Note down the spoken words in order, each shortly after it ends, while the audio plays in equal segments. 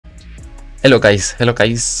Hello guys,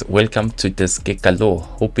 welcome to this Gekalo.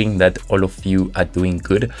 Hoping that all of you are doing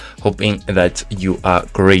good, hoping that you are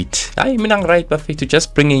great. I'm right, Buffy, to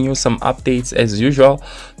just bringing you some updates as usual.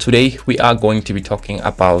 Today we are going to be talking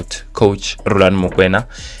about Coach Rulani Mokwena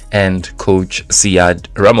and Coach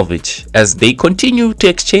Ramovic as they continue to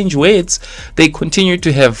exchange words. They continue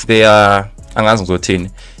to have their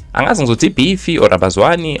beefy or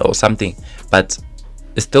abazwani or something, but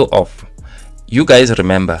it's still off. You guys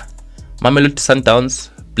remember Mamelodi Sundowns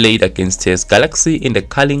played against TS Galaxy in the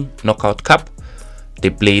Carling Knockout Cup.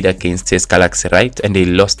 They played against TS Galaxy, right? And they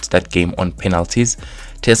lost that game on penalties.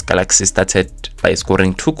 TS Galaxy started by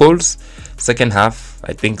scoring 2 goals. Second half,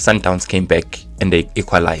 I think Sundowns came back and they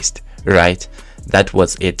equalized, right? That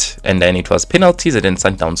was it. And then it was penalties and then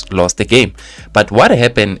Sundowns lost the game. But what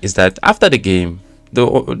happened is that after the game, the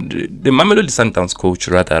Mamelodi Sundowns coach,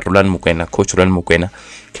 Coach Rulani Mokwena,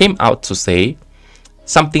 came out to say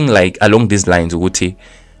something like along these lines: Uguti,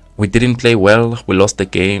 we didn't play well, we lost the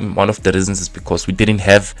game. One of the reasons is because we didn't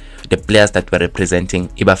have the players that were representing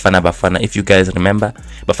Bafana. If you guys remember,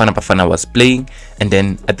 Bafana was playing, and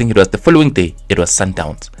then I think it was the following day, it was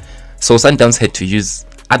Sundowns. So Sundowns had to use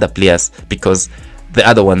other players because the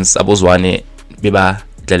other ones, Abozwane, Beba,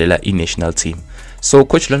 Dalela, in national team. So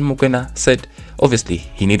Coach Rulani Mokwena said, obviously,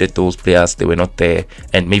 he needed those players, they were not there,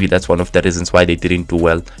 and maybe that's one of the reasons why they didn't do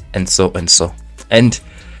well, and so and so. And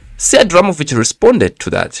Ramovic responded to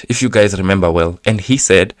that, if you guys remember well, and he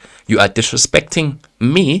said, you are disrespecting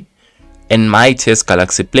me and my TS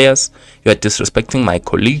Galaxy players, you are disrespecting my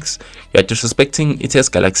colleagues, you are disrespecting TS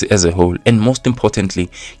Galaxy as a whole, and most importantly,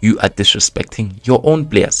 you are disrespecting your own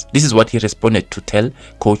players. This is what he responded to tell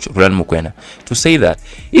Coach Rulani Mokwena, to say that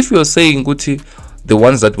if you're saying, Guti, the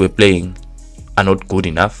ones that we're playing are not good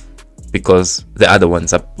enough, because the other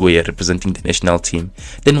ones were representing the national team,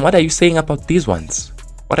 then what are you saying about these ones?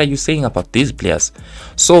 What are you saying about these players?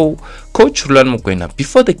 So Coach Rulani Mokwena,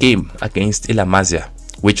 before the game against Ilamazia,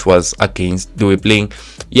 which was against, they were playing,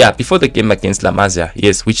 before the game against Lamazia,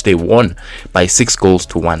 yes, which they won by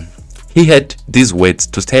 6-1, he had these words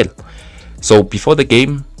to tell. So before the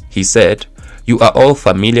game, he said, you are all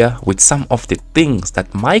familiar with some of the things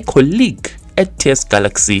that my colleague at TS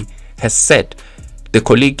Galaxy has said. The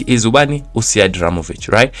colleague is Ramovic,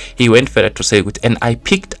 right? He went further to say, and I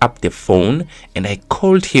picked up the phone and I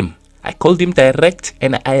called him. I called him direct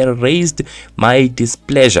and I raised my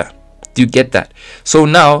displeasure. Do you get that? So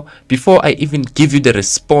now, before I even give you the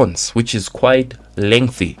response, which is quite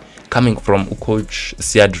lengthy, coming from Coach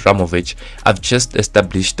Ramovic, I've just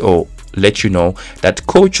established or let you know that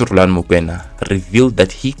Coach Rulani Mokwena revealed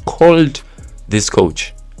that he called this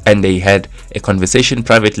coach and they had a conversation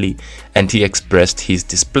privately and he expressed his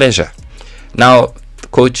displeasure. Now,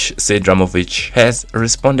 Coach Ramovic has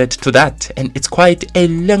responded to that, and it's quite a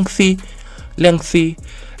lengthy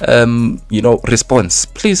response.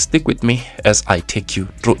 Please stick with me as I take you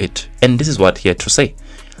through it. And this is what he had to say.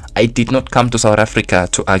 I did not come to South Africa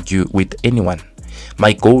to argue with anyone.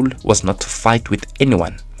 My goal was not to fight with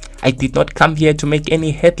anyone. I did not come here to make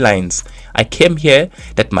any headlines. I came here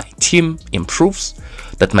that my team improves,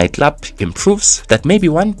 that my club improves, that maybe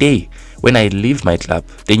one day when I leave my club,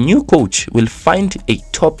 the new coach will find a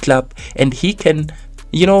top club and he can,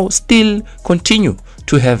 still continue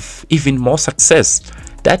to have even more success.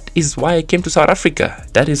 That is why I came to South Africa.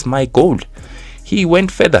 That is my goal. He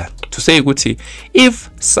went further to say, Guti,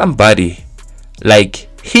 if somebody like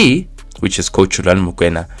he, which is Coach Rulani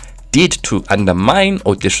Mokwena, did to undermine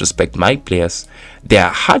or disrespect my players, their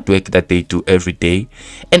hard work that they do every day,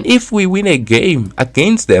 and if we win a game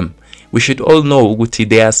against them, we should all know Guti,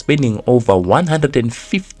 they are spending over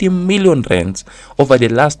 150 million rands over the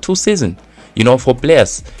last 2 seasons, for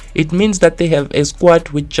players. It means that they have a squad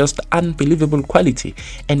with just unbelievable quality.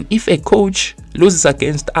 And if a coach loses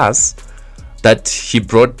against us, that he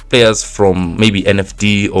brought players from maybe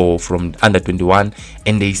NFD or from under 21,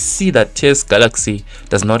 and they see that TS Galaxy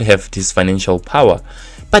does not have this financial power,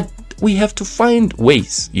 but we have to find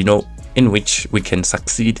ways, in which we can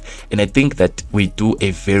succeed, and I think that we do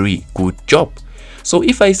a very good job. So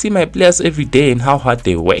if I see my players every day and how hard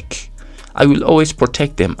they work, I will always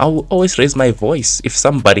protect them. I will always raise my voice if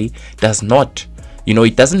somebody does not,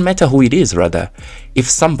 it doesn't matter who it is, rather. If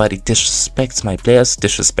somebody disrespects my players,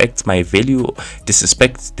 disrespects my value,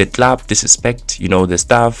 disrespects the club, disrespects, the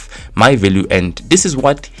staff, my value, and this is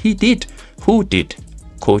what he did. Who did?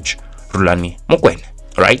 Coach Rulani Mokwena,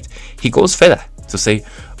 right? He goes further to say,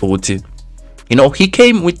 You know, he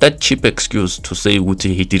came with that cheap excuse to say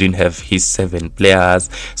he didn't have his 7 players,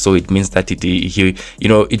 so it means that it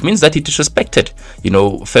means that he disrespected,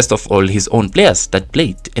 first of all, his own players that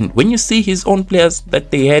played. And when you see his own players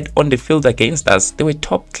that they had on the field against us, they were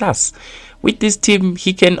top class. With this team,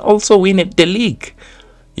 he can also win the league,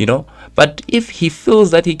 But if he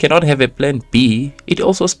feels that he cannot have a plan B, it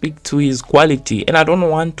also speaks to his quality, and I don't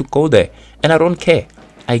want to go there, and I don't care.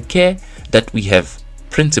 I care that we have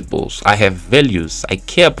principles, I have values, I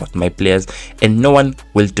care about my players, and no one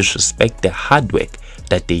will disrespect the hard work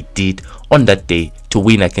that they did on that day to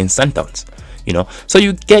win against Sundowns. So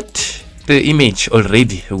you get the image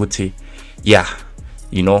already.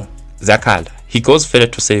 Zakal, he goes further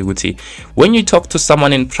to say, when you talk to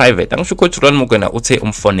someone in private,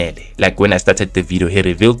 like when I started the video, he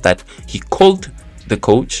revealed that he called the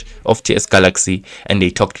coach of TS Galaxy and they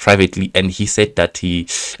talked privately, and he said that he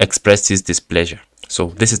expressed his displeasure. So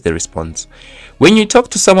this is the response. When you talk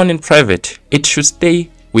to someone in private, it should stay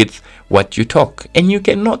with what you talk, and you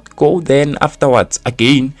cannot go then afterwards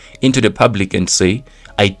again into the public and say,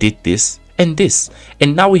 I did this and this,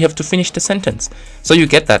 and now we have to finish the sentence. So you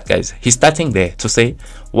get that, guys. He's starting there to say,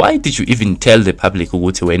 why did you even tell the public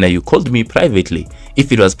when you called me privately?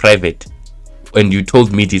 If it was private and you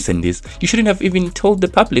told me this and this, you shouldn't have even told the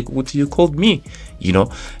public what you called me.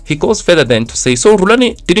 He goes further then to say, so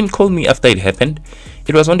Rulani didn't call me after it happened.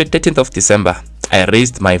 It was on the 13th of December. I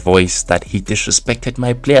raised my voice that he disrespected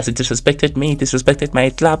my players, he disrespected me, he disrespected my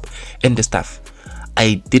club and the staff.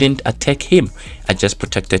 I didn't attack him, I just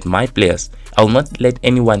protected my players. I will not let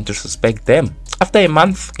anyone disrespect them. After a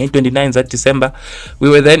month, in 29th of December, we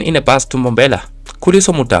were then in a bus to Mbombela.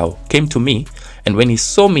 Kuliso Mutau came to me, and when he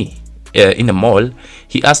saw me in a mall,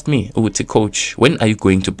 he asked me, coach, when are you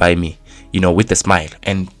going to buy me? With a smile.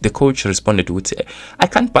 And the coach responded, I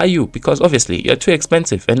can't buy you because obviously you're too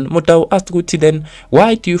expensive. And Mutau asked then,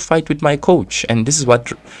 why do you fight with my coach? And this is what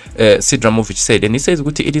Sid Ramovic said. And he says,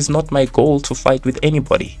 it is not my goal to fight with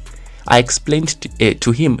anybody. I explained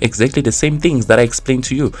to him exactly the same things that I explained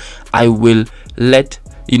to you. I will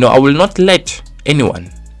not let anyone,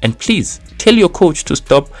 and please tell your coach to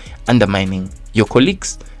stop undermining your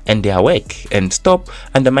colleagues and their work and stop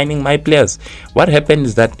undermining my players. What happened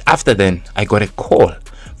is that after then, I got a call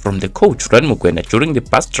from the coach, Mokwena, during the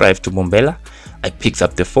bus drive to Mbombela. I picked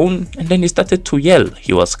up the phone and then he started to yell.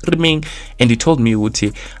 He was screaming and he told me,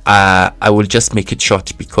 I will just make it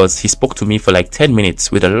short, because he spoke to me for like 10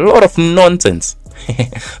 minutes with a lot of nonsense.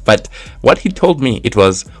 But what he told me, it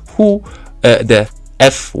was the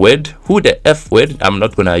F word. I'm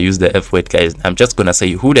not gonna use the F word, guys. I'm just gonna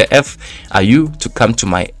say, who the F are you to come to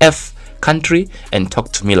my F country and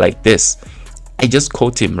talk to me like this? I just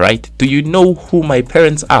quote him, right? Do you know who my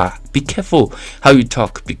parents are? Be careful how you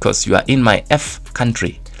talk, because you are in my F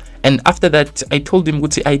country. And after that, I told him,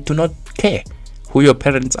 I do not care who your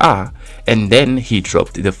parents are. And then he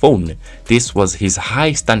dropped the phone. This was his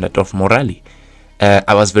high standard of morality.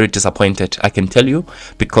 I was very disappointed, I can tell you,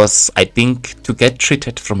 because I think to get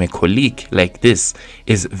treated from a colleague like this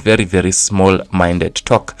is very, very small-minded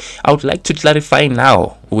talk. I would like to clarify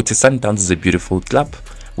now, Sundowns is a beautiful club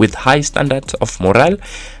with high standard of morale,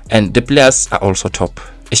 and the players are also top.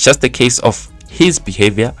 It's just a case of his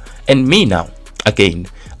behavior and me now. Again,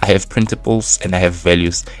 I have principles and I have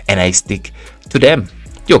values and I stick to them.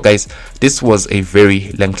 Yo guys, this was a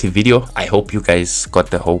very lengthy video. I hope you guys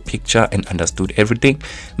got the whole picture and understood everything.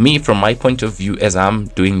 Me, from my point of view, as I'm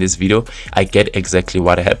doing this video, I get exactly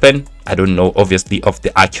what happened. I don't know obviously of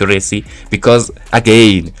the accuracy, because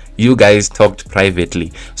again, you guys talked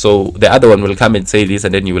privately, so the other one will come and say this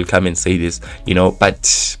and then you will come and say this,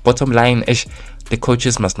 but bottom line is, the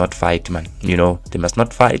coaches must not fight, man. They must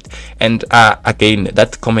not fight. And again,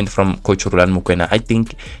 that comment from Coach Rulani Mokwena, I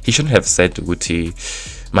think he shouldn't have said,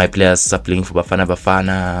 my players are playing for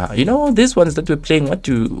Bafana. These ones that were playing, I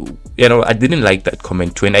didn't like that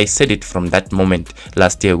comment too. And I said it from that moment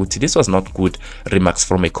last year, this was not good remarks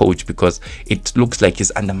from a coach, because it looks like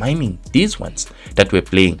he's undermining these ones that were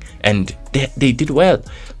playing. And they did well.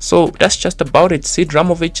 So that's just about it. Sid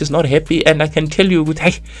Ramovic is not happy. And I can tell you,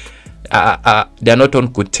 they're not on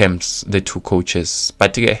good terms, the two coaches,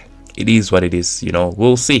 but yeah, it is what it is.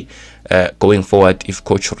 We'll see going forward if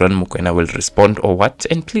Coach Rulani Mokwena will respond or what.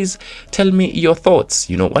 And please tell me your thoughts.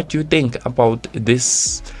 What do you think about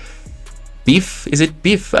this beef? Is it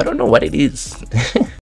beef? I don't know what it is.